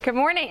Good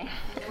morning.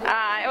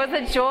 It was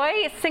a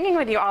joy singing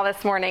with you all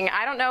this morning.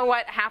 I don't know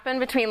what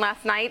happened between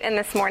last night and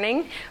this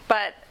morning,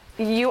 but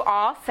you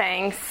all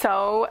sang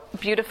so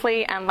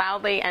beautifully and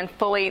loudly and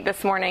fully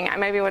this morning.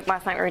 Maybe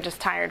last night we were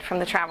just tired from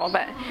the travel,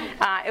 but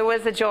it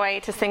was a joy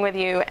to sing with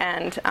you,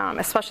 and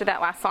especially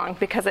that last song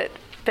because it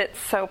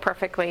fits so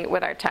perfectly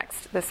with our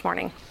text this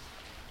morning.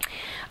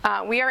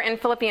 We are in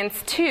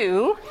Philippians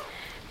 2,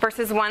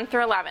 verses 1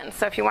 through 11.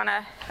 So if you want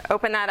to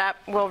open that up,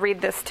 we'll read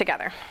this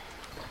together.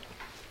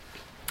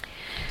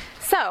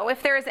 So,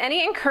 if there is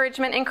any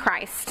encouragement in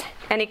Christ,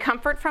 any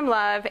comfort from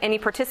love, any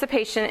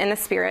participation in the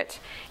Spirit,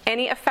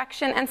 any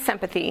affection and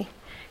sympathy,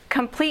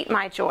 complete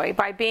my joy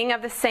by being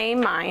of the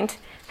same mind,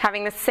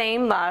 having the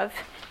same love,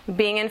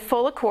 being in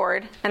full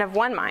accord and of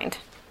one mind.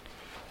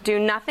 Do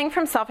nothing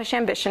from selfish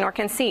ambition or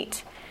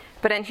conceit,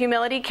 but in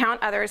humility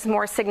count others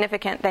more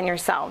significant than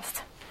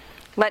yourselves.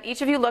 Let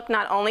each of you look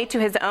not only to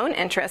his own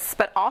interests,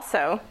 but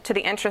also to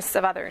the interests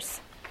of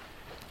others.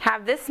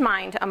 Have this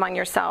mind among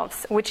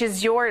yourselves, which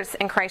is yours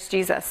in Christ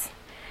Jesus,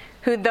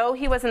 who, though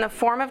he was in the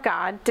form of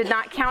God, did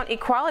not count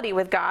equality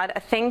with God a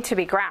thing to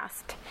be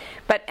grasped,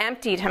 but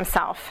emptied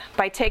himself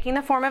by taking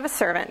the form of a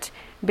servant,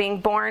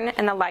 being born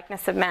in the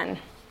likeness of men.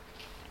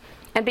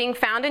 And being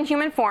found in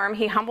human form,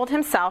 he humbled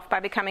himself by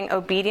becoming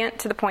obedient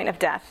to the point of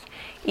death,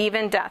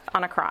 even death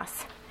on a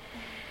cross.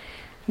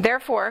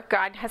 Therefore,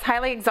 God has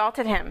highly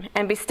exalted him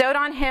and bestowed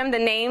on him the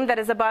name that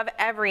is above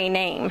every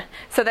name,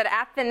 so that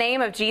at the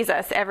name of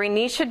Jesus every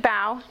knee should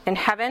bow in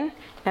heaven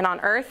and on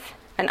earth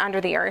and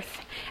under the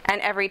earth,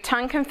 and every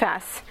tongue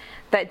confess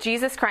that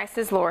Jesus Christ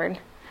is Lord,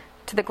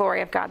 to the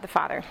glory of God the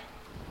Father.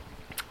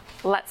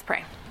 Let's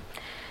pray.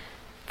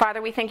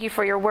 Father, we thank you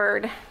for your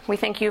word. We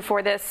thank you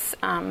for this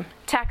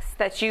text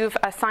that you've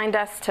assigned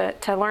us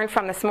to learn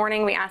from this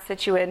morning. We ask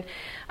that you would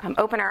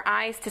open our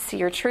eyes to see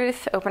your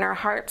truth, open our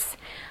hearts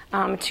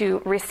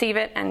to receive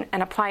it and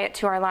apply it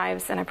to our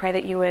lives. And I pray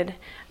that you would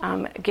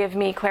give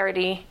me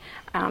clarity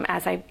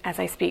as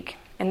I speak.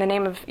 In the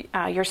name of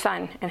your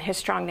Son and his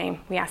strong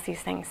name, we ask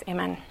these things.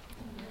 Amen.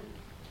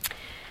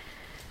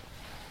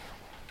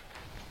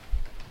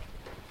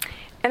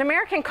 In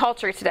American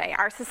culture today,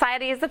 our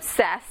society is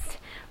obsessed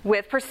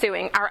with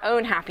pursuing our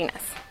own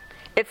happiness.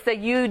 It's the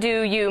you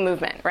do you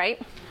movement, right?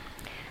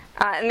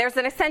 And there's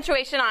an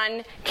accentuation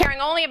on caring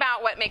only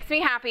about what makes me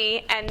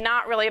happy and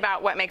not really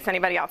about what makes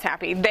anybody else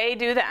happy. They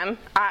do them,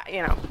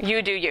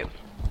 you do you.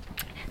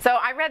 So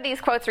I read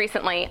these quotes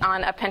recently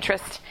on a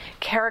Pinterest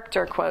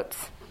character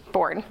quotes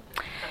board.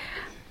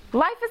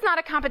 Life is not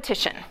a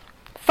competition.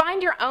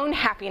 Find your own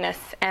happiness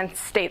and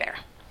stay there.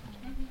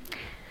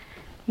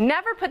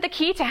 Never put the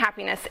key to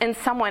happiness in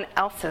someone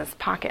else's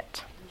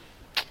pocket.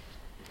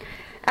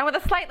 And with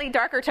a slightly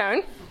darker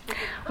tone,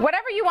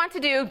 whatever you want to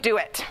do, do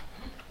it.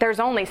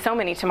 There's only so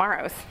many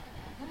tomorrows.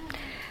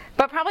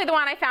 But probably the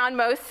one I found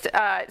most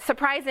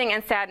surprising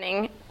and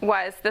saddening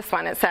was this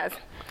one. It says,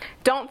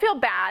 don't feel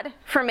bad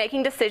for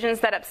making decisions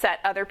that upset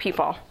other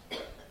people.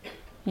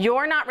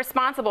 You're not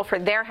responsible for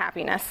their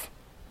happiness.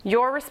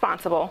 You're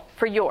responsible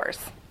for yours.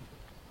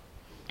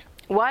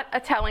 What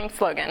a telling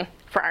slogan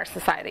for our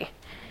society.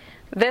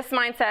 This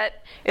mindset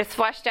is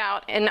fleshed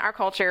out in our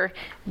culture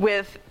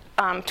with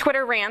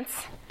Twitter rants,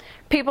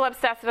 people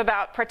obsessive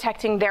about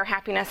protecting their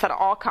happiness at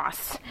all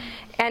costs,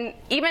 and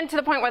even to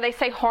the point where they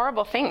say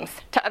horrible things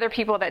to other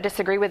people that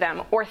disagree with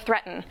them or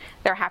threaten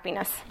their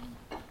happiness.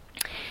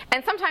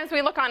 And sometimes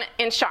we look on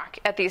in shock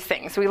at these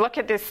things. We look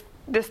at this.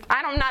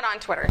 I'm not on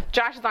Twitter.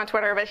 Josh is on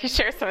Twitter, but he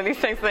shares some of these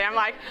things today. I'm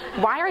like,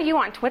 why are you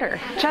on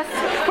Twitter? Just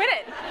quit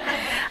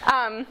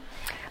it.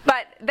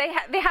 But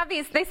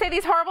they say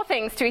these horrible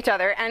things to each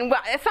other, and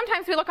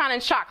sometimes we look on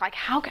in shock, like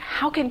how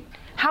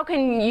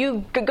can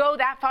you go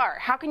that far?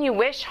 How can you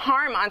wish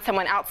harm on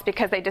someone else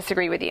because they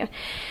disagree with you?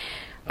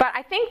 But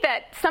I think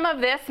that some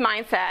of this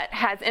mindset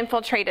has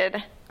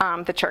infiltrated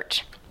the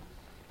church.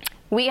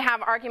 We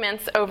have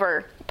arguments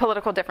over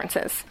political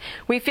differences.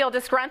 We feel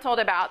disgruntled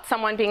about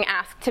someone being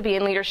asked to be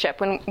in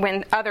leadership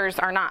when others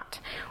are not.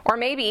 Or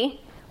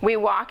maybe we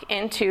walk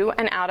into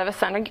and out of a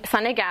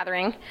Sunday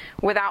gathering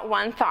without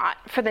one thought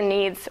for the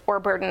needs or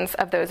burdens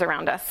of those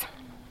around us.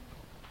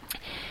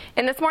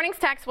 In this morning's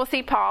text, we'll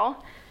see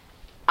Paul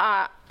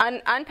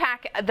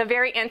unpack the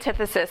very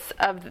antithesis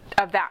of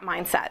that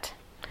mindset.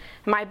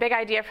 My big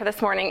idea for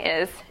this morning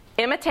is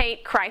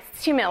imitate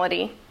Christ's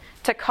humility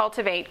to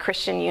cultivate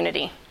Christian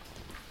unity.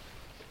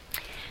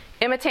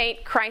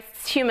 Imitate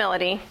Christ's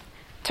humility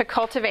to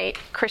cultivate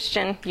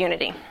Christian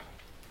unity.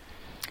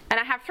 And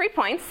I have 3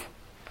 points,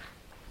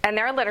 and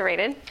they're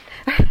alliterated.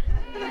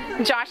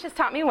 Josh has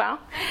taught me well.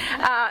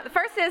 The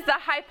first is the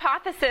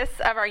hypothesis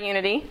of our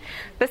unity.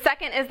 The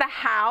second is the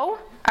how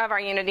of our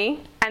unity.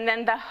 And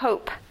then the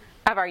hope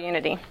of our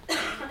unity.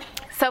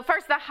 So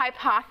first, the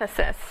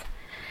hypothesis.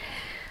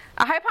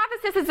 A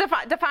hypothesis is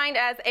defined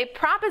as a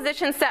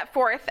proposition set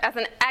forth as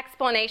an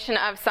explanation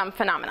of some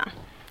phenomena.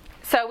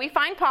 So we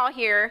find Paul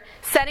here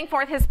setting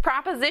forth his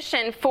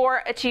proposition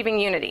for achieving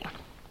unity.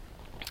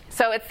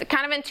 So it's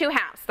kind of in two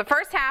halves. The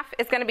first half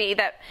is going to be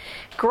that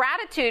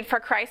gratitude for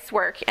Christ's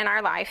work in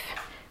our life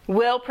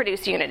will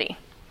produce unity.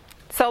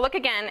 So look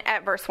again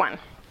at verse 1.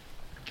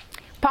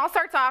 Paul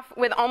starts off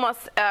with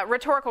almost a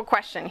rhetorical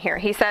question here.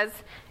 He says,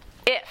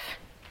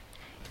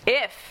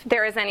 if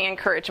there is any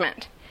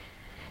encouragement.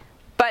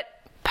 But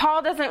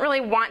Paul doesn't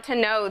really want to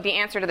know the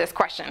answer to this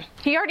question.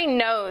 He already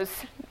knows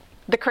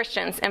the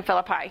Christians in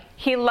Philippi.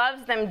 He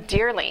loves them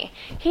dearly.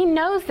 He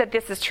knows that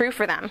this is true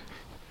for them.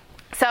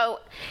 So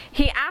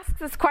he asks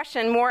this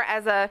question more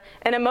as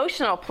an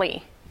emotional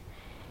plea.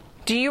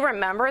 Do you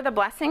remember the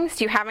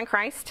blessings you have in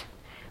Christ?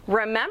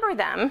 Remember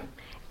them,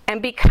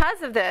 and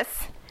because of this,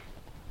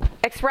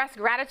 express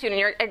gratitude,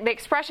 and the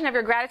expression of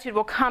your gratitude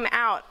will come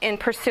out in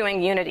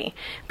pursuing unity.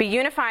 Be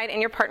unified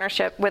in your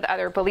partnership with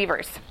other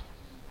believers.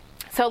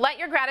 So let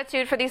your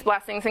gratitude for these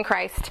blessings in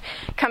Christ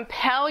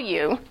compel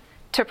you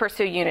to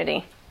pursue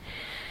unity.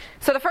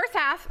 So the first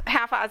half,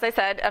 as I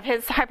said, of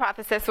his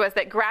hypothesis was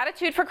that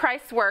gratitude for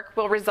Christ's work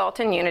will result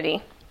in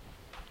unity.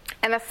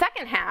 And the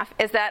second half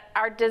is that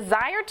our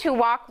desire to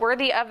walk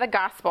worthy of the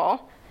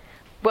gospel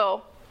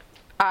will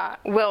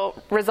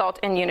result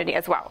in unity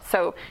as well.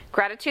 So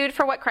gratitude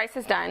for what Christ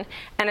has done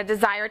and a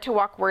desire to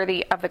walk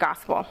worthy of the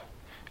gospel.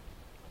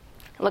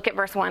 Look at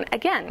verse 1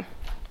 again.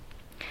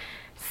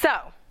 So,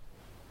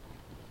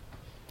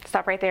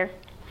 stop right there.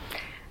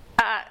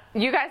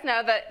 You guys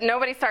know that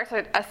nobody starts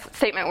a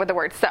statement with the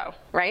word so,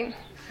 right?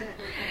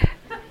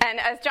 And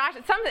as Josh,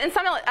 in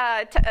some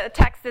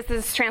texts, this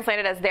is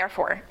translated as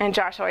therefore. And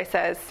Josh always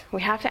says,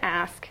 we have to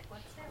ask,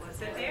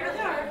 what's it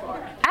there for?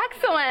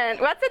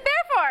 Excellent. What's it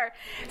there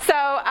for?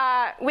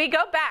 So we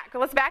go back.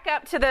 Let's back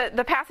up to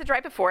the passage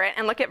right before it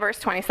and look at verse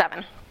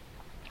 27.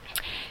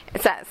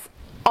 It says,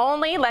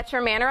 only let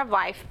your manner of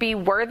life be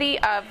worthy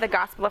of the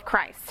gospel of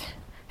Christ,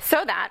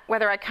 so that,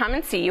 whether I come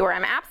and see you or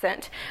am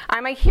absent,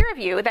 I may hear of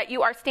you that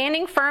you are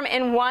standing firm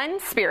in one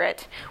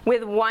spirit,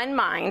 with one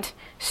mind,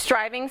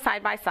 striving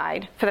side by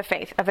side for the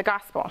faith of the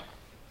gospel.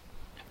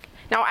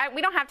 Now,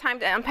 we don't have time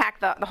to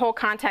unpack the whole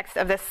context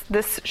of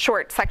this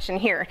short section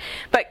here,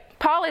 but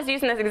Paul is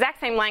using this exact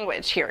same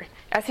language here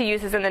as he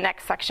uses in the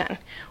next section.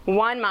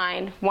 One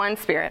mind, one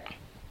spirit.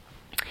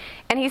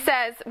 And he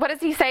says, what does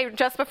he say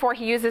just before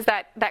he uses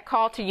that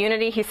call to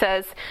unity? He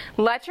says,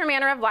 let your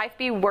manner of life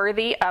be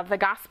worthy of the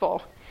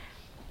gospel.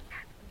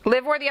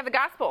 Live worthy of the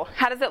gospel.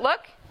 How does it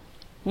look?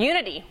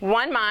 Unity.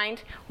 One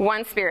mind,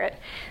 one spirit.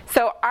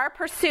 So our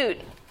pursuit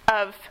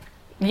of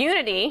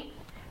unity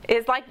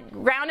is like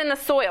ground in the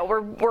soil.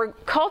 We're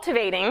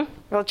cultivating,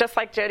 well, just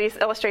like Jody's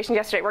illustration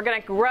yesterday, we're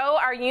going to grow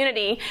our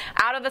unity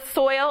out of the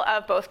soil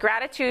of both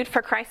gratitude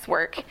for Christ's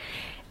work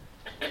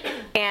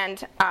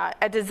and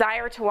a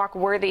desire to walk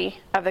worthy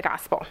of the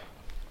gospel.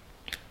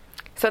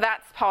 So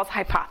that's Paul's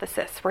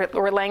hypothesis.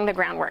 We're laying the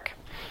groundwork.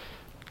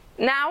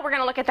 Now we're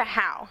going to look at the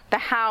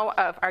how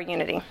of our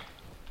unity.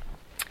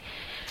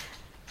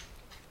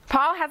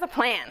 Paul has a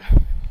plan.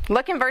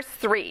 Look in verse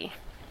 3.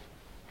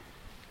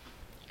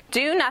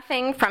 Do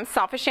nothing from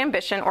selfish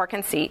ambition or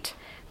conceit,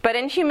 but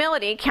in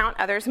humility count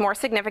others more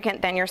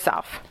significant than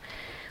yourself.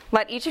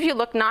 Let each of you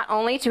look not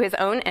only to his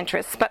own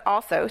interests, but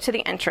also to the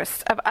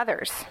interests of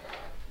others.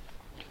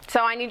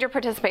 So I need your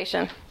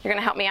participation. You're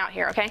going to help me out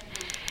here, okay?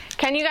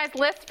 Can you guys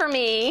list for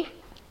me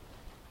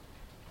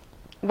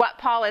what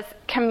Paul is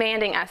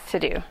commanding us to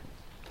do?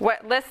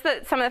 List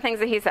some of the things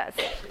that he says.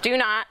 Do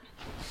not.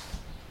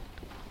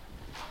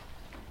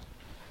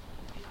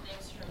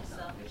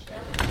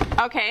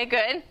 Okay,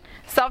 good.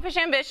 Selfish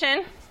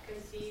ambition.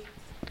 Conceit.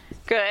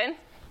 Good.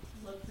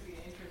 Look for the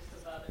interests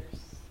of others.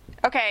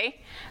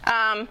 Okay.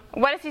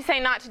 What does he say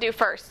not to do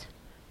first?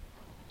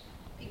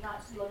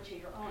 Not to look to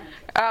your own.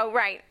 Oh,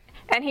 right.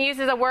 And he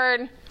uses a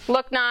word,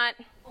 look not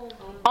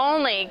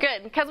only.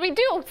 Good. Because we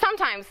do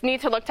sometimes need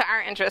to look to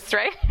our interests,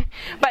 right?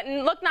 But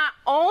look not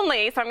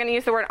only, so I'm going to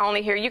use the word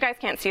only here. You guys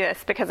can't see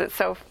this because it's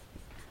so,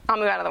 I'll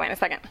move out of the way in a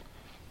second.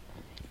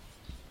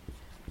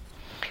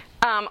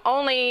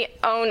 Only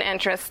own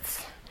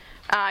interests,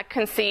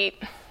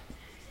 conceit.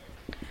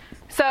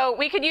 So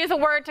we could use a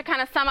word to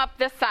kind of sum up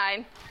this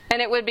side,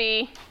 and it would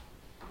be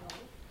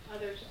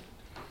Others.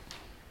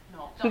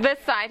 this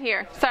side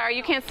here. Sorry,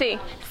 you can't see.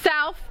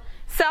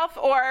 Self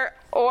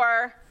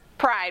or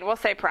pride. We'll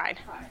say pride.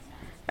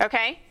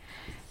 Okay?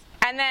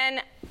 And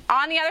then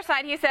on the other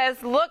side he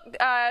says, look,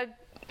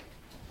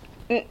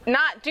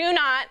 do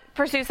not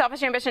pursue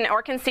selfish ambition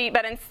or conceit,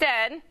 but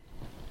instead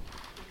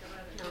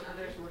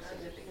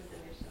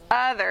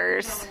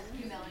others.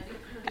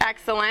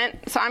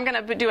 Excellent. So I'm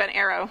going to do an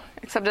arrow,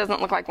 except it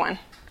doesn't look like one.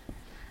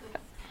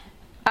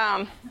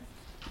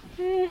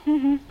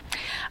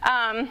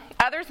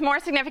 Others more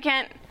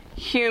significant,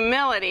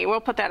 humility.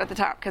 We'll put that at the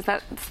top because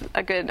that's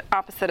a good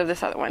opposite of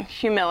this other one.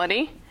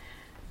 Humility.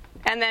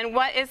 And then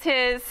what is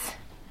his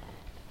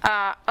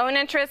own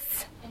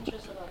interests?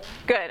 Interests of others.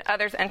 Good.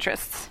 Others'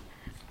 interests.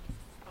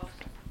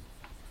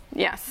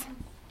 Yes.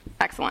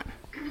 Excellent.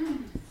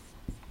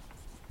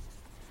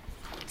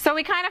 So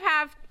we kind of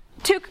have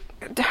two.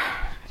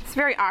 It's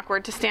very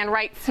awkward to stand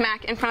right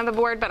smack in front of the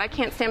board, but I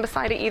can't stand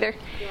beside it either.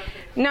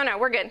 No,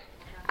 we're good.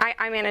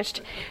 I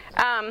managed.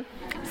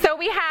 So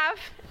we have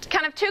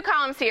kind of two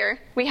columns here.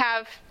 We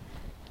have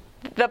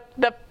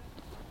the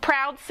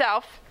proud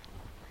self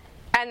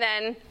and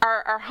then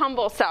our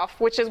humble self,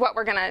 which is what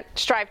we're going to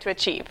strive to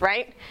achieve,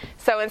 right?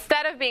 So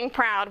instead of being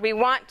proud, we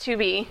want to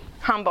be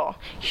humble.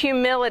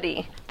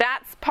 Humility.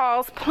 That's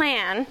Paul's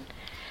plan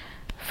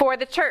for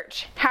the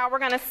church. How we're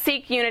going to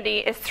seek unity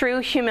is through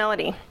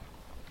humility.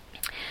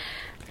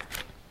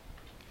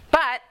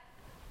 But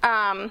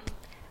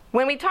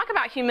when we talk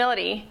about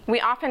humility, we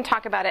often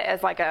talk about it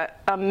as like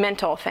a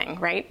mental thing,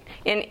 right?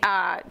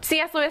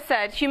 C.S. Lewis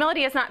said,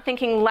 humility is not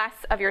thinking less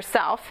of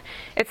yourself.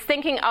 It's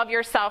thinking of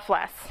yourself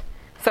less.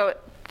 So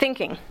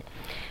thinking.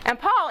 And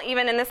Paul,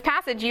 even in this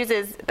passage,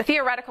 uses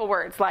theoretical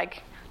words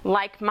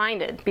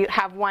like-minded,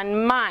 have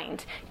one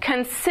mind,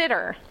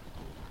 consider.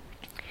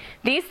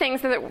 These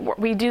things that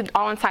we do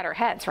all inside our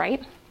heads,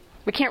 right?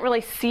 We can't really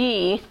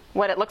see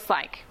what it looks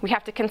like. We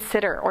have to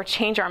consider or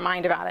change our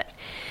mind about it.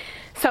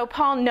 So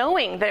Paul,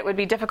 knowing that it would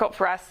be difficult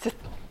for us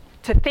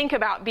to think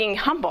about being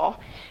humble,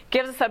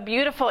 gives us a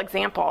beautiful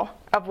example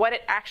of what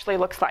it actually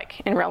looks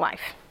like in real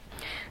life.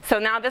 So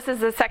now this is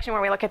the section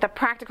where we look at the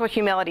practical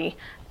humility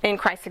in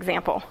Christ's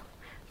example.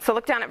 So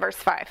look down at verse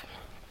 5.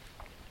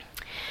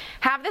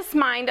 Have this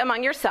mind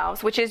among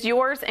yourselves, which is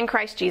yours in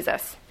Christ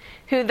Jesus,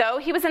 who, though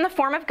he was in the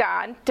form of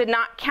God, did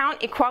not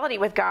count equality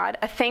with God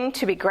a thing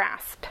to be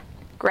grasped,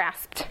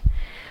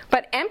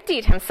 but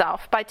emptied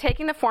himself by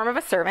taking the form of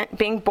a servant,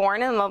 being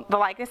born in the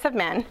likeness of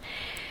men,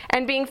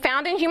 and being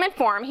found in human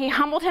form, he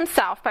humbled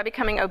himself by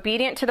becoming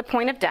obedient to the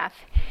point of death,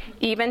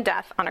 even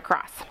death on a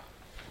cross.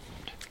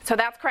 So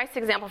that's Christ's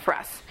example for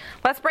us.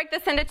 Let's break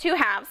this into two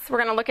halves. We're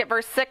going to look at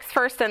verse 6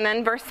 first and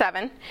then verse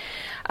 7.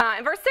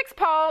 In verse 6,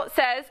 Paul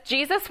says,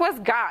 Jesus was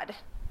God,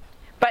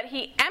 but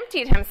he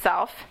emptied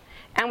himself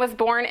and was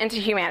born into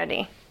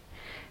humanity.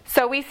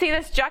 So we see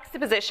this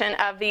juxtaposition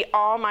of the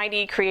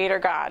almighty creator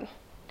God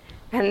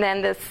and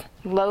then this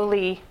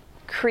lowly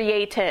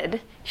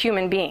created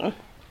human being.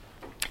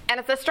 And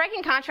it's a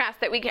striking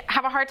contrast that we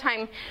have a hard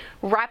time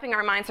wrapping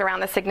our minds around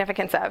the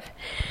significance of.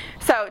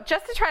 So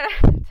just to try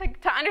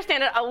to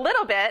understand it a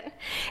little bit,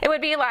 it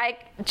would be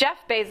like Jeff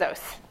Bezos.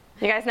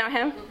 You guys know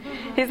him?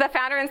 He's the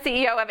founder and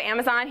CEO of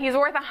Amazon. He's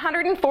worth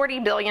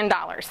 $140 billion.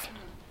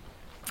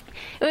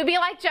 It would be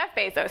like Jeff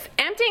Bezos,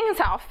 emptying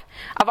himself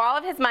of all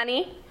of his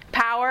money,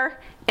 power,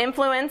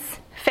 influence,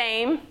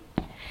 fame,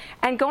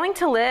 and going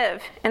to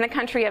live in the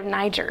country of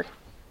Niger.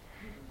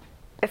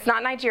 It's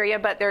not Nigeria,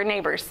 but they're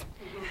neighbors.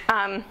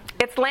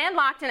 It's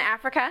landlocked in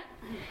Africa.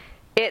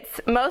 It's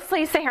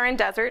mostly Saharan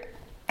desert,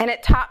 and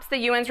it tops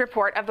the UN's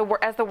report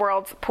as the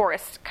world's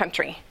poorest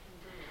country.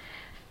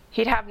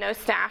 He'd have no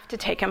staff to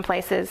take him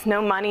places,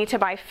 no money to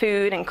buy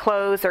food and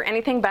clothes or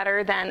anything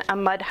better than a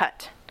mud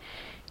hut.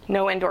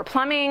 No indoor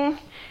plumbing,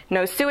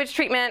 no sewage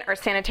treatment or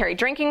sanitary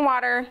drinking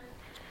water.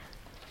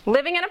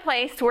 Living in a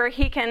place where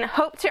he can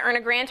hope to earn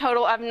a grand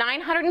total of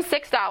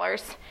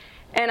 $906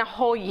 in a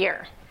whole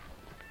year.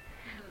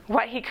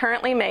 What he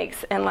currently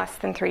makes in less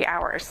than 3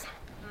 hours.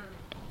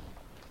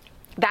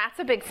 That's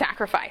a big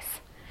sacrifice.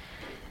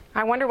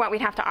 I wonder what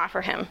we'd have to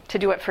offer him to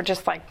do it for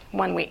just like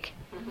 1 week.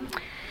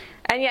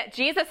 And yet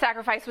Jesus'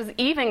 sacrifice was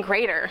even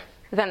greater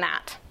than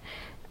that.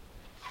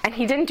 And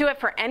he didn't do it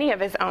for any of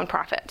his own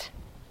profit.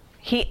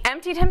 He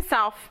emptied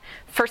himself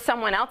for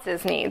someone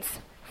else's needs,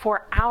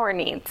 for our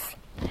needs.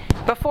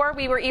 Before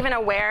we were even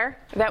aware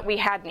that we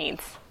had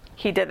needs,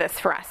 he did this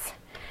for us.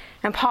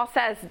 And Paul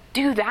says,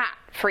 do that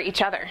for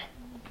each other.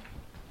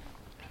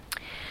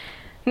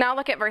 Now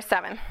look at verse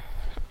 7.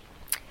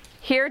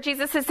 Here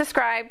Jesus is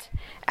described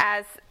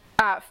as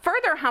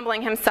further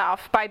humbling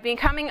himself by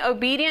becoming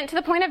obedient to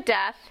the point of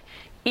death,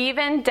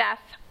 even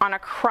death on a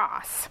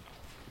cross.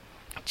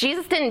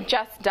 Jesus didn't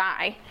just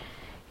die.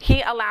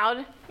 He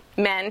allowed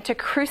men to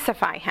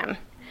crucify him.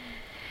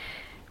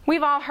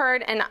 We've all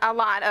heard in a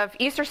lot of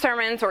Easter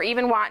sermons or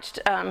even watched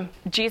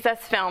Jesus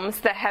films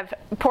that have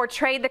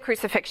portrayed the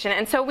crucifixion,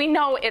 and so we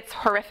know it's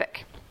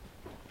horrific.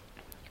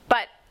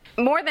 But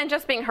more than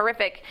just being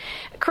horrific,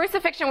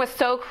 crucifixion was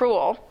so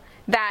cruel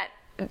that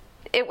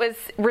it was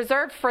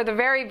reserved for the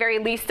very, very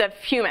least of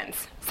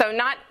humans. So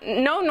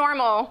no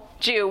normal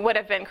Jew would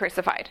have been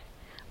crucified.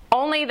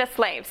 Only the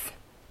slaves.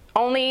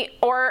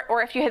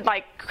 Or if you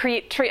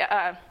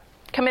had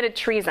committed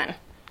treason,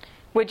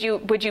 would you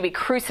be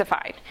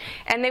crucified.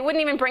 And they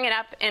wouldn't even bring it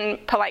up in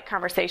polite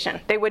conversation.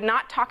 They would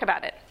not talk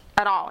about it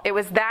at all. It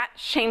was that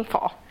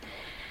shameful.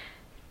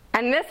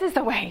 And this is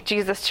the way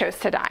Jesus chose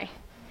to die.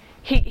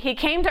 He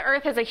came to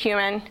earth as a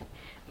human,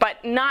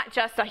 but not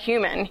just a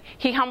human.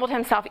 He humbled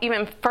himself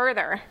even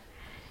further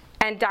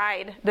and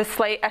died a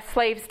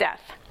slave's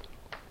death.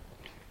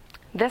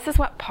 This is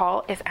what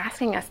Paul is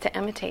asking us to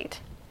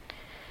imitate.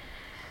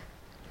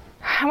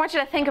 I want you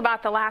to think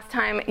about the last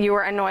time you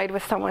were annoyed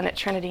with someone at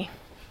Trinity.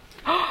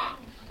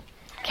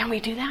 Can we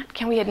do that?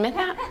 Can we admit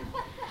that?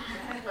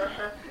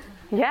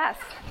 Yes.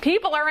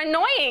 People are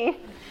annoying.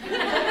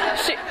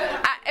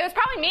 It was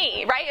probably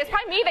me, right? It's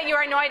probably me that you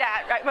were annoyed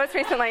at, right? Most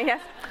recently,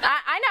 yes.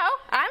 I know.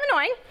 I'm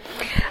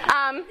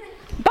annoying.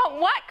 But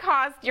what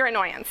caused your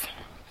annoyance?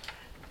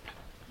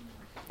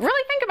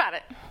 Really think about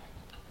it.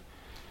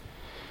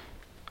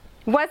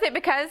 Was it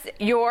because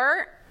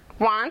your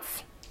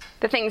wants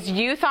the things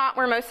you thought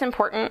were most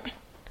important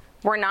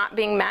were not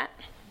being met.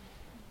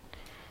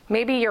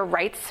 Maybe your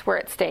rights were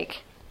at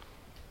stake.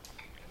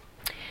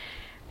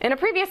 In a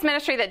previous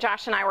ministry that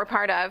Josh and I were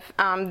part of,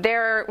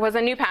 there was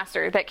a new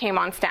pastor that came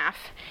on staff,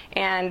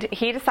 and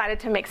he decided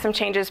to make some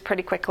changes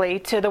pretty quickly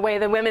to the way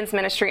the women's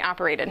ministry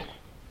operated.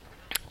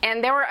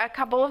 And there were a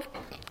couple of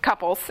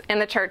couples in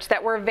the church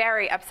that were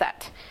very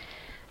upset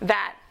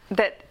that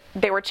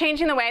they were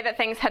changing the way that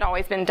things had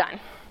always been done.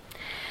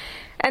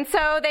 And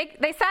so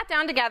they sat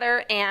down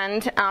together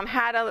and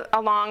had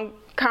a long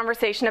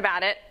conversation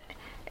about it.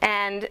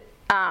 And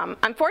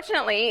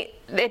unfortunately,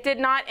 it did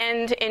not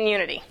end in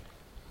unity.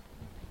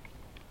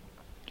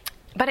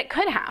 But it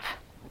could have.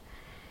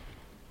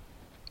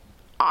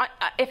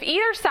 If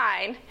either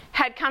side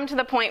had come to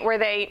the point where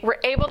they were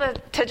able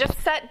to just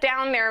set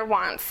down their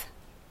wants,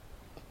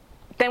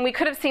 then we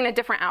could have seen a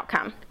different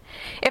outcome.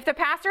 If the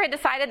pastor had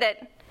decided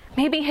that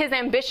maybe his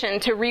ambition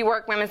to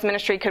rework women's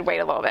ministry could wait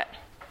a little bit,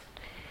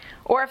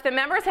 or if the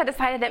members had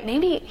decided that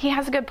maybe he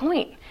has a good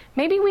point,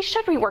 maybe we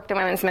should rework the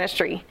women's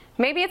ministry,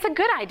 maybe it's a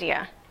good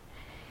idea,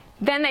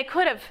 then they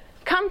could have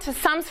come to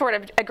some sort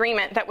of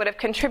agreement that would have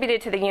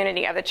contributed to the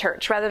unity of the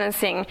church rather than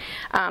seeing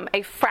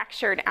a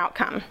fractured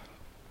outcome.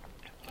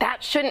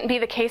 That shouldn't be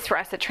the case for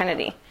us at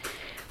Trinity.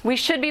 We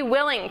should be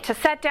willing to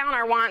set down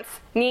our wants,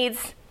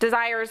 needs,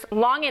 desires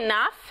long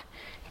enough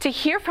to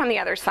hear from the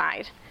other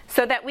side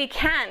so that we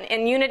can,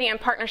 in unity and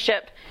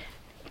partnership,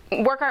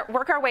 work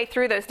our way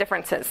through those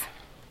differences.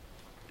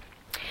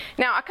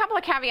 Now, a couple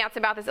of caveats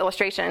about this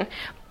illustration.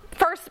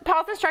 First,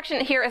 Paul's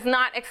instruction here is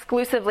not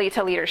exclusively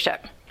to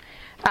leadership.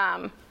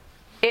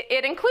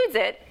 It includes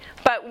it,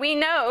 but we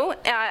know,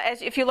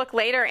 as if you look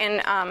later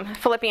in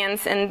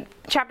Philippians in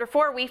chapter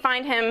 4, we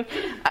find him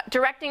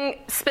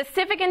directing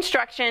specific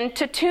instruction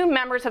to two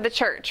members of the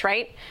church,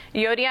 right?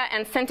 Euodia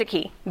and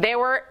Syntyche. They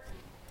were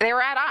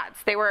at odds.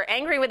 They were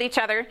angry with each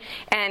other,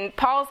 and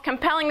Paul's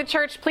compelling the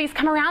church, please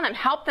come around them,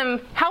 help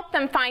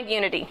them find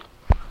unity.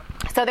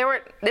 So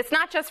it's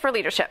not just for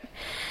leadership.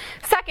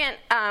 Second,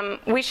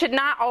 we should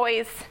not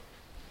always.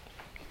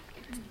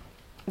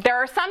 There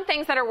are some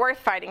things that are worth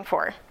fighting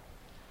for.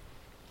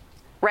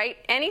 Right?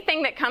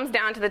 Anything that comes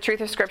down to the truth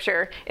of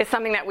Scripture is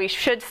something that we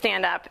should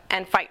stand up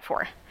and fight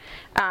for.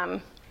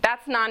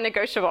 That's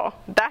non-negotiable.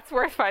 That's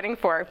worth fighting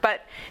for.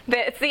 But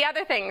it's the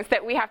other things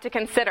that we have to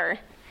consider.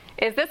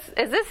 Is this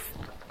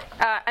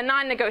a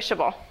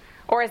non-negotiable?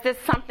 Or is this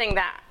something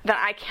that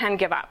I can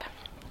give up?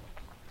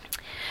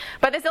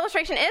 But this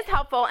illustration is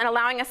helpful in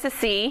allowing us to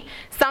see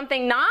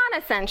something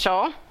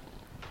non-essential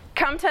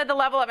come to the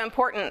level of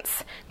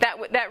importance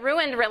that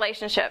ruined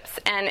relationships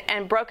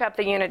and broke up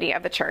the unity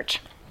of the church.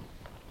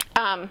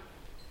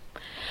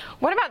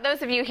 What about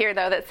those of you here,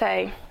 though, that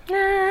say,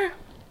 nah,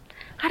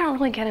 I don't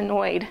really get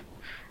annoyed.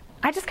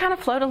 I just kind of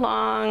float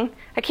along.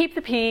 I keep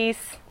the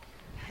peace.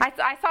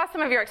 I saw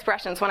some of your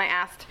expressions when I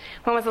asked,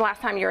 when was the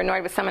last time you were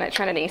annoyed with someone at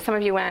Trinity? Some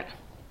of you went,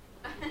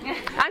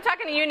 I'm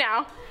talking to you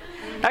now.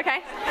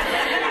 Okay?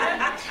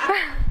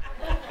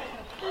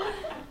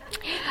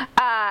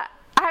 I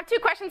have two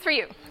questions for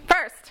you.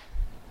 First,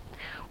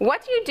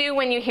 what do you do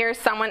when you hear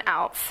someone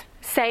else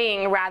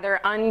saying rather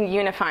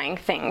ununifying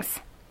things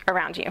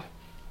around you?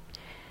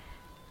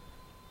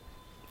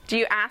 Do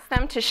you ask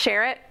them to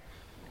share it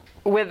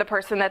with the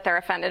person that they're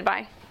offended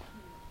by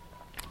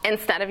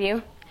instead of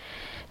you?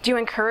 Do you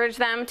encourage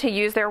them to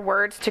use their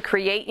words to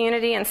create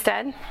unity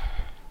instead?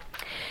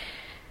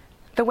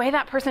 The way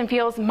that person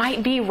feels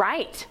might be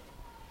right,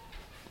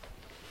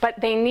 but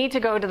they need to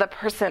go to the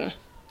person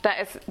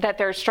that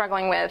they're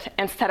struggling with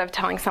instead of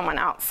telling someone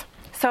else.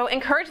 So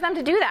encourage them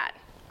to do that.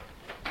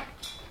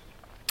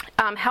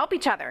 Help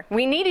each other.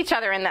 We need each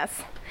other in this.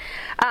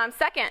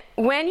 Second,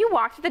 when you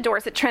walk through the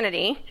doors at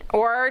Trinity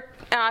or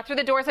through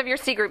the doors of your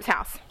C Group's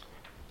house,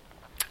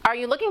 are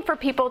you looking for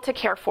people to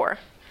care for?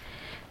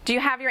 Do you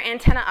have your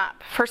antenna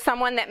up for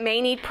someone that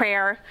may need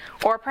prayer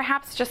or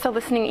perhaps just a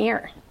listening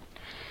ear?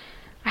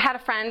 I had a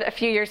friend a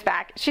few years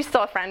back. She's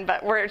still a friend,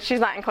 but she's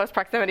not in close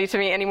proximity to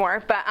me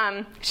anymore. But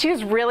she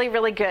was really,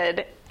 really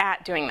good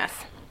at doing this.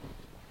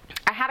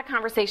 I had a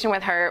conversation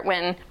with her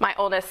when my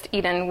oldest,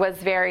 Eden, was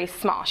very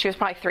small. She was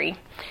probably 3.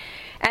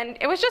 And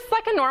it was just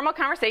like a normal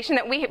conversation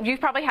that you've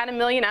probably had a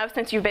million of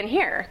since you've been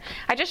here.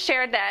 I just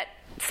shared that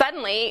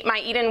suddenly my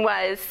Eden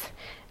was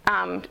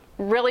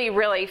really,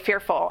 really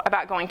fearful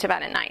about going to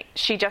bed at night.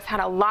 She just had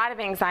a lot of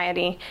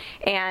anxiety,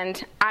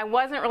 and I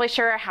wasn't really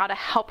sure how to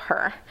help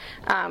her.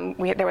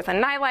 There was a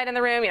nightlight in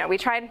the room. We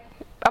tried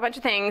a bunch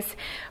of things,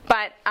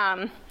 but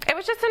it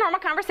was just a normal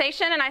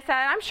conversation, and I said,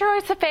 I'm sure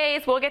it's a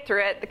phase. We'll get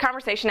through it. The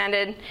conversation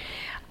ended.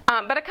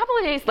 But a couple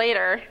of days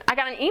later, I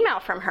got an email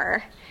from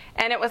her,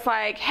 and it was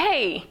like,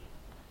 hey,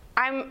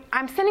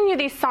 I'm sending you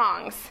these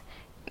songs.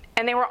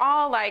 And they were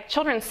all like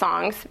children's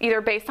songs, either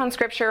based on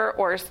scripture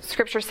or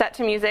scripture set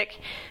to music,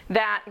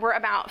 that were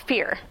about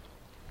fear.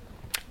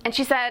 And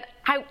she said,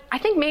 I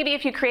think maybe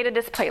if you created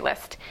this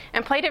playlist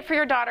and played it for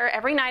your daughter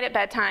every night at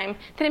bedtime,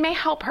 then it may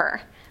help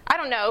her. I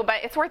don't know,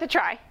 but it's worth a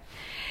try.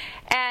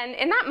 And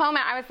in that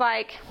moment, I was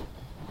like,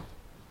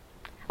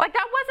 Like,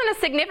 that wasn't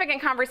a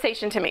significant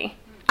conversation to me.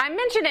 I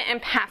mentioned it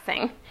in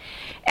passing,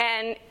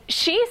 and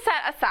she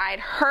set aside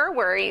her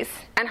worries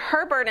and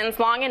her burdens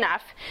long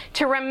enough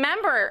to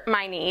remember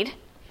my need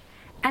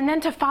and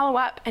then to follow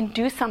up and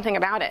do something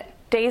about it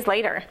days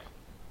later.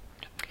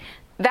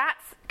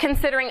 That's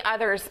considering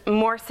others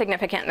more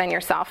significant than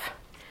yourself.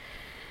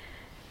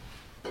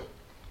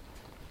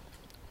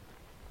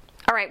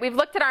 All right, we've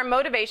looked at our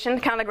motivation,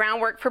 kind of the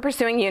groundwork for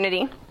pursuing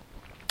unity,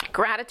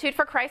 gratitude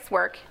for Christ's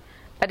work,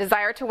 a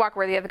desire to walk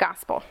worthy of the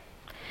gospel.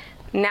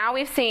 Now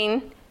we've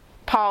seen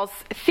Paul's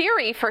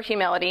theory for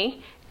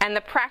humility and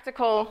the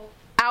practical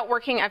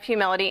outworking of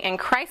humility in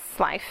Christ's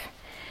life.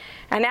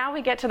 And now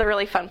we get to the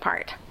really fun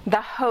part,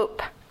 the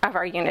hope of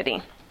our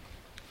unity.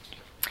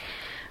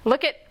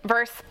 Look at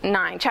verse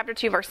 9, chapter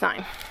 2, verse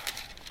 9.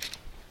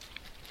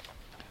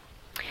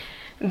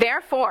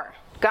 Therefore,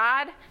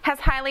 God has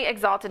highly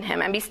exalted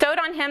him and bestowed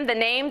on him the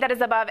name that is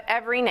above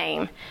every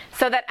name,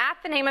 so that at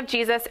the name of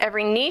Jesus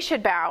every knee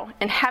should bow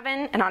in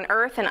heaven and on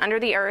earth and under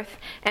the earth,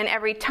 and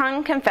every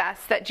tongue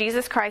confess that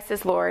Jesus Christ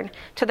is Lord,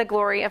 to the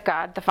glory of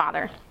God the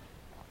Father.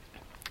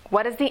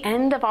 What is the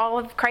end of all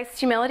of Christ's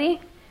humility?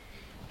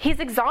 He's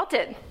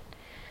exalted.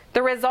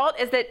 The result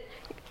is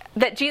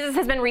that Jesus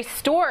has been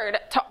restored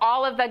to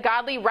all of the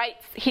godly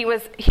rights he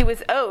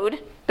was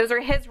owed. Those are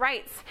his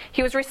rights.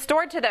 He was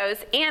restored to those,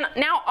 and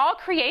now all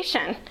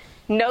creation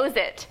knows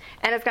it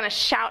and is going to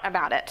shout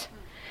about it.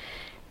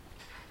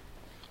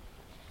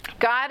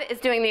 God is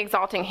doing the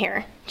exalting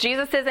here.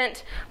 Jesus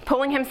isn't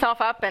pulling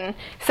himself up and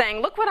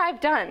saying, look what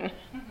I've done.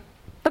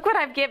 Look what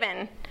I've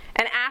given,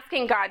 and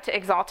asking God to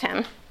exalt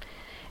him.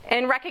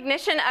 In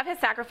recognition of his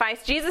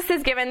sacrifice, Jesus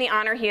is given the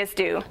honor he is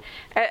due.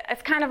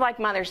 It's kind of like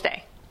Mother's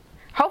Day.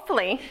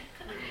 Hopefully,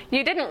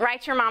 you didn't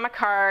write your mom a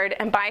card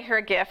and buy her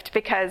a gift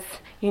because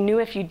you knew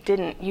if you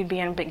didn't, you'd be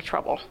in big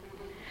trouble.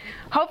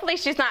 Hopefully,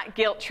 she's not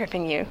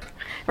guilt-tripping you,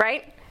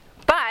 right?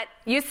 But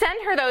you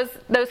send her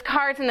those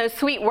cards and those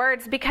sweet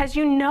words because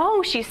you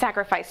know she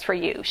sacrificed for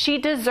you. She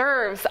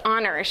deserves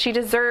honor. She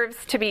deserves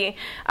to be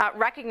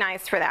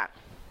recognized for that.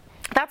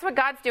 That's what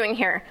God's doing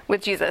here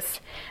with Jesus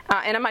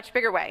in a much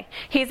bigger way.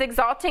 He's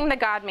exalting the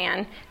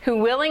God-man who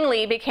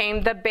willingly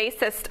became the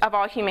basest of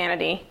all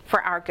humanity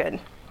for our good.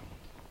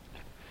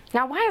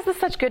 Now, why is this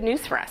such good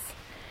news for us?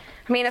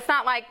 I mean, it's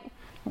not like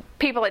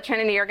people at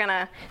Trinity are going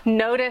to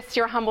notice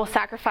your humble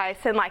sacrifice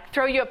and like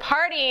throw you a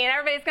party and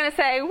everybody's going to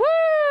say,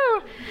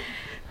 woo!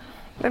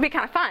 It'd be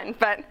kind of fun,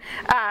 but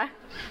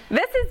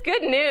this is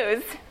good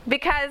news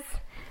because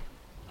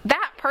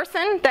that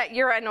person that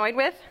you're annoyed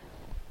with,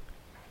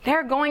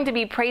 they're going to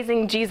be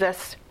praising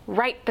Jesus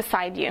right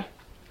beside you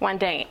one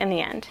day in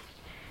the end.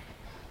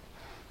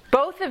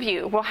 Both of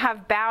you will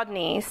have bowed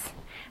knees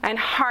and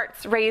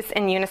hearts raised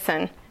in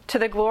unison to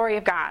the glory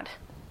of God.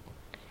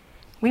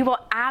 We will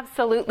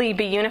absolutely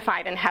be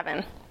unified in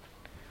heaven.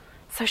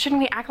 So shouldn't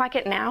we act like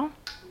it now?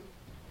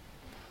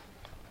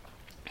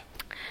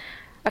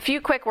 A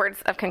few quick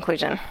words of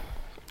conclusion,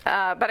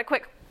 but a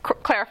quick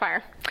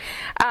clarifier.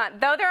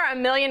 Though there are a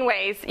million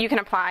ways you can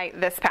apply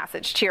this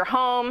passage to your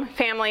home,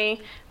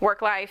 family,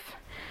 work life,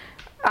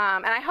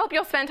 and I hope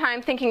you'll spend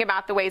time thinking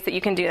about the ways that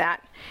you can do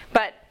that.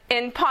 But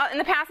in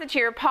the passage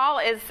here, Paul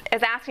is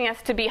asking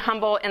us to be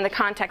humble in the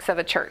context of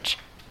the church.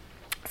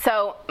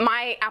 So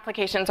my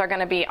applications are going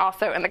to be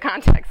also in the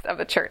context of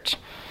the church.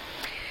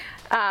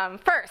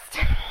 First,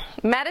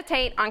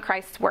 meditate on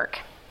Christ's work.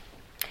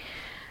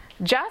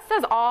 Just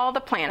as all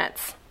the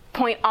planets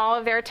point all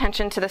of their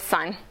attention to the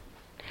sun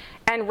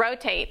and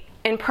rotate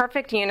in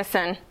perfect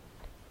unison,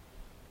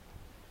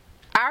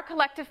 our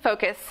collective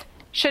focus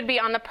should be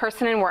on the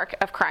person and work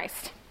of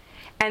Christ,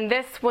 and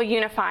this will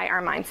unify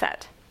our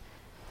mindset.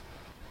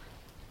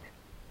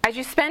 As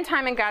you spend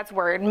time in God's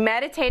Word,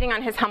 meditating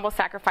on His humble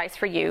sacrifice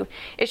for you,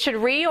 it should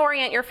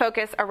reorient your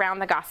focus around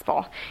the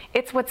gospel.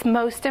 It's what's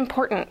most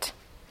important,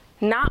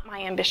 not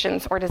my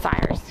ambitions or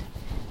desires.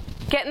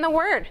 Get in the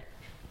Word,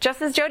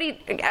 just as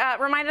Jody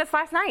reminded us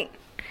last night.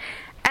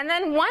 And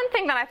then one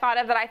thing that I thought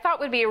of that I thought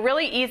would be a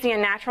really easy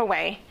and natural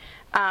way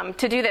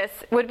to do this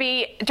would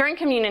be during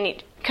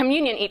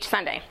communion each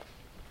Sunday.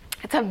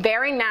 It's a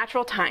very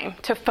natural time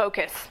to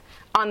focus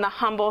on the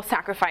humble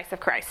sacrifice of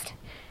Christ,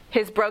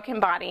 His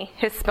broken body,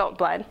 His spilt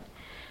blood.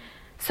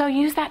 So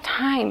use that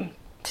time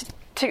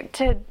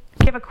to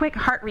give a quick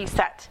heart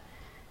reset.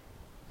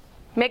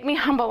 Make me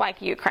humble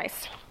like you,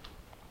 Christ.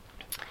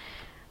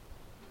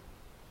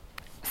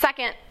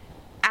 Second,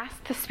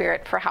 ask the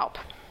Spirit for help.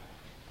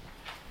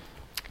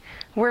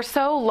 We're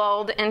so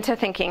lulled into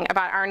thinking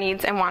about our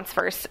needs and wants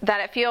first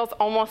that it feels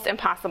almost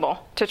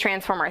impossible to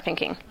transform our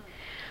thinking.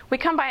 We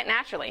come by it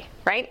naturally,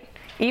 right?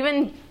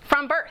 Even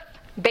from birth.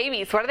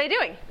 Babies, what are they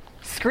doing?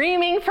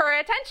 Screaming for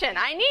attention.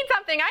 I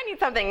need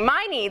something.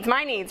 My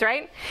needs,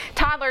 right?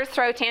 Toddlers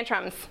throw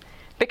tantrums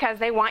because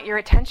they want your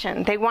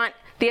attention. They want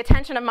the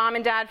attention of mom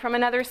and dad from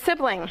another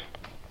sibling.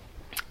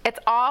 It's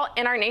all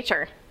in our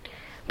nature.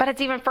 But it's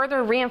even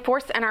further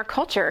reinforced in our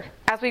culture,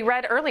 as we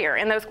read earlier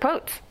in those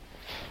quotes.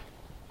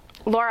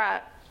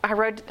 Laura I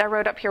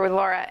rode up here with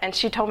Laura, and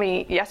she told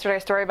me yesterday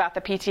a story about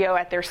the PTO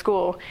at their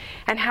school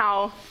and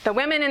how the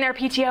women in their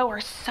PTO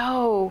are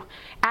so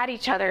at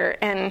each other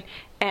and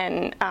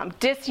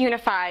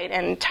disunified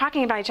and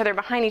talking about each other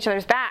behind each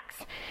other's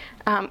backs.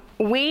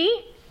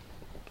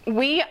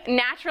 We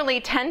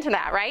naturally tend to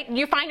that, right?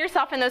 You find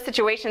yourself in those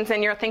situations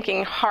and you're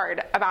thinking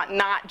hard about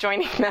not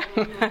joining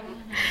them.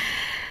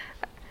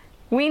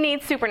 We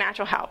need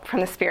supernatural help from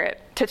the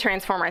Spirit to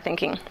transform our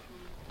thinking.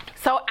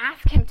 So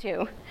ask Him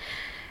to.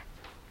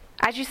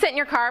 As you sit in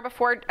your car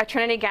before a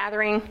Trinity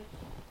gathering,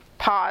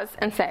 pause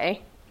and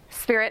say,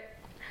 Spirit,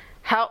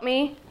 help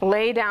me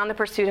lay down the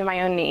pursuit of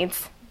my own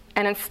needs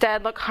and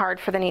instead look hard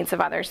for the needs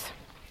of others.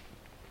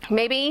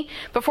 Maybe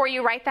before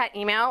you write that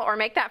email or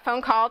make that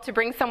phone call to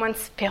bring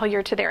someone's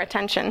failure to their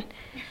attention,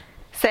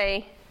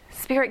 say,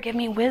 Spirit, give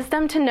me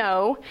wisdom to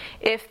know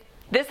if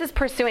this is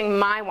pursuing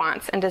my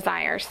wants and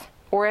desires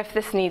or if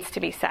this needs to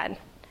be said.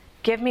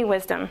 Give me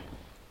wisdom.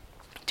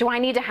 Do I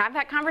need to have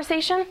that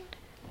conversation?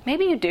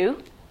 Maybe you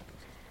do.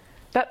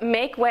 But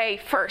make way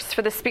first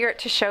for the Spirit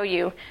to show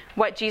you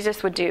what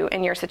Jesus would do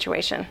in your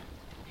situation.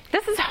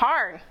 This is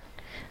hard.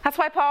 That's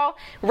why Paul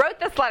wrote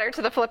this letter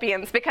to the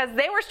Philippians, because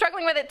they were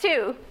struggling with it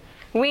too.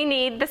 We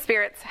need the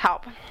Spirit's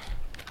help.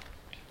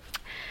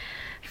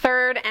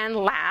 Third and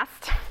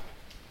last,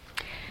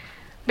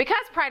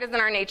 because pride is in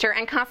our nature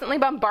and constantly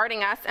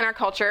bombarding us in our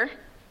culture,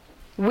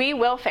 we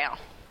will fail.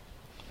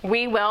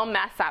 We will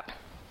mess up.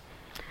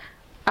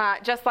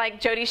 Just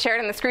like Jody shared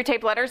in the Screw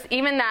Tape Letters,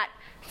 even that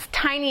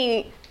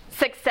tiny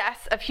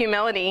success of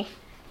humility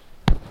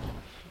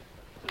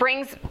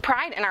brings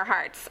pride in our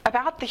hearts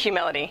about the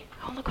humility.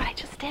 Oh, look what I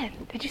just did.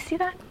 Did you see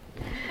that?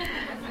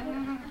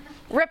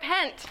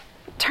 Repent.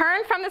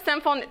 Turn from the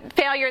sinful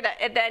failure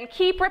then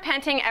keep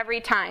repenting every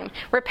time.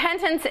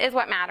 Repentance is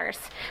what matters,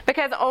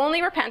 because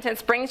only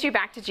repentance brings you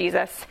back to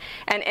Jesus.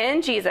 And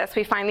in Jesus,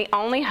 we find the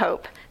only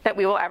hope that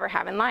we will ever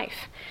have in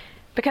life.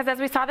 Because as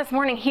we saw this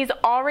morning, He's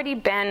already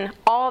been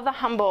all the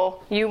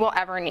humble you will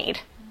ever need.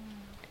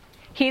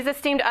 He's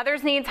esteemed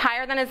others' needs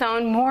higher than His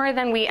own more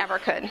than we ever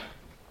could.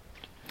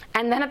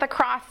 And then at the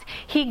cross,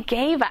 He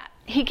gave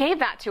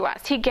that to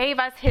us. He gave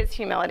us His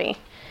humility.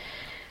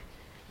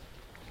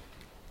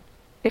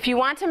 If you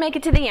want to make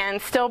it to the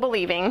end still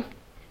believing,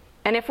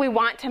 and if we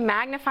want to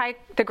magnify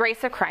the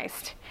grace of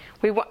Christ,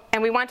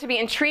 and we want to be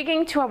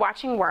intriguing to a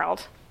watching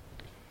world,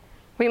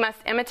 we must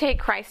imitate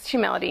Christ's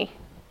humility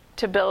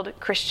to build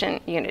Christian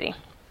unity.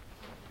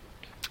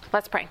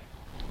 Let's pray.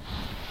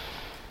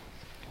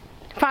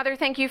 Father,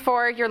 thank you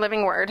for your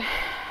living word.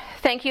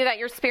 Thank you that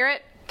your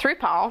Spirit, through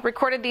Paul,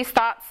 recorded these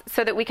thoughts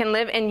so that we can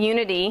live in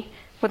unity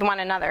with one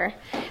another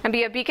and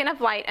be a beacon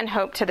of light and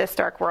hope to this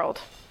dark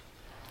world.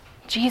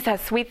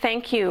 Jesus, we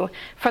thank you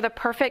for the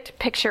perfect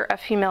picture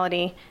of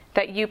humility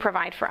that you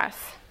provide for us.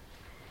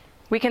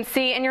 We can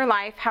see in your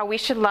life how we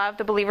should love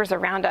the believers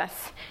around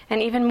us,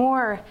 and even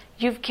more,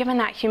 you've given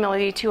that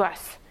humility to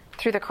us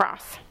through the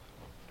cross.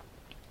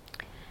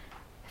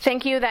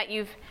 Thank you that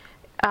you've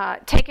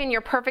taken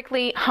your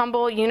perfectly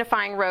humble,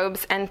 unifying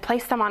robes and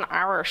placed them on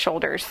our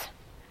shoulders.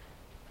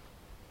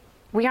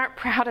 We aren't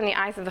proud in the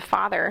eyes of the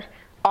Father,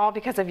 all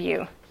because of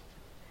you.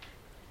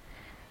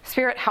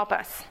 Spirit, help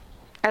us.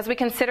 As we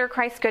consider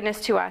Christ's goodness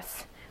to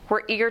us,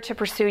 we're eager to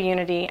pursue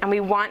unity, and we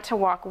want to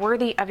walk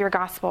worthy of your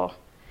gospel.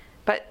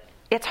 But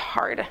it's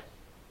hard.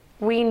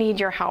 We need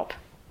your help.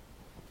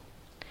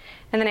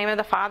 In the name of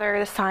the Father,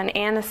 the Son,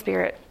 and the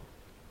Spirit,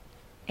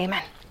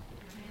 amen.